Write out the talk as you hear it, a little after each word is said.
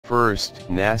First,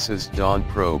 NASA's Dawn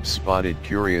probe spotted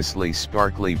curiously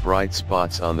sparkly bright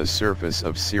spots on the surface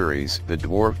of Ceres, the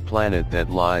dwarf planet that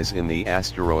lies in the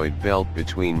asteroid belt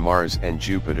between Mars and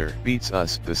Jupiter. Beats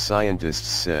us, the scientists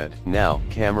said. Now,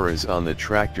 cameras on the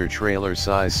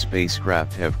tractor-trailer-sized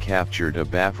spacecraft have captured a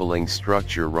baffling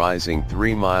structure rising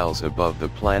 3 miles above the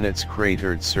planet's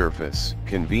cratered surface.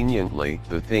 Conveniently,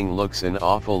 the thing looks an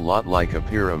awful lot like a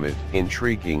pyramid.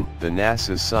 Intriguing, the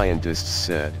NASA scientists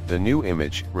said. The new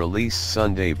image, released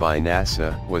Sunday by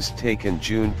NASA, was taken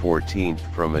June 14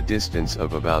 from a distance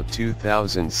of about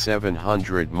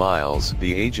 2,700 miles,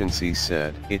 the agency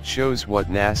said. It shows what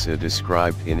NASA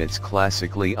described in its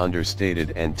classically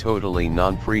understated and totally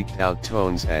non-freaked-out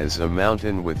tones as a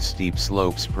mountain with steep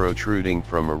slopes protruding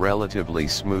from a relatively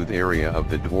smooth area of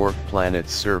the dwarf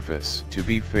planet's surface. To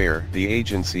be fair, the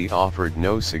agency offered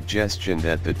no suggestion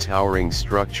that the towering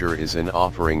structure is an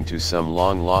offering to some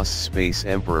long-lost space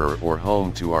emperor or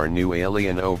home to our new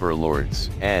alien overlords.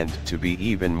 And, to be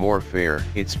even more fair,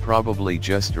 it's probably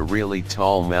just a really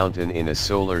tall mountain in a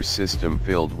solar system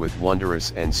filled with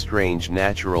wondrous and strange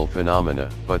natural phenomena.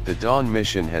 But the Dawn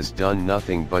mission has done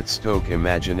nothing but stoke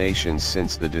imaginations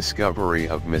since the discovery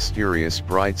of mysterious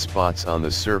bright spots on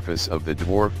the surface of the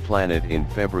dwarf planet in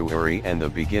February and the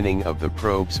beginning of the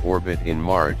probe's orbit in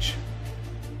March.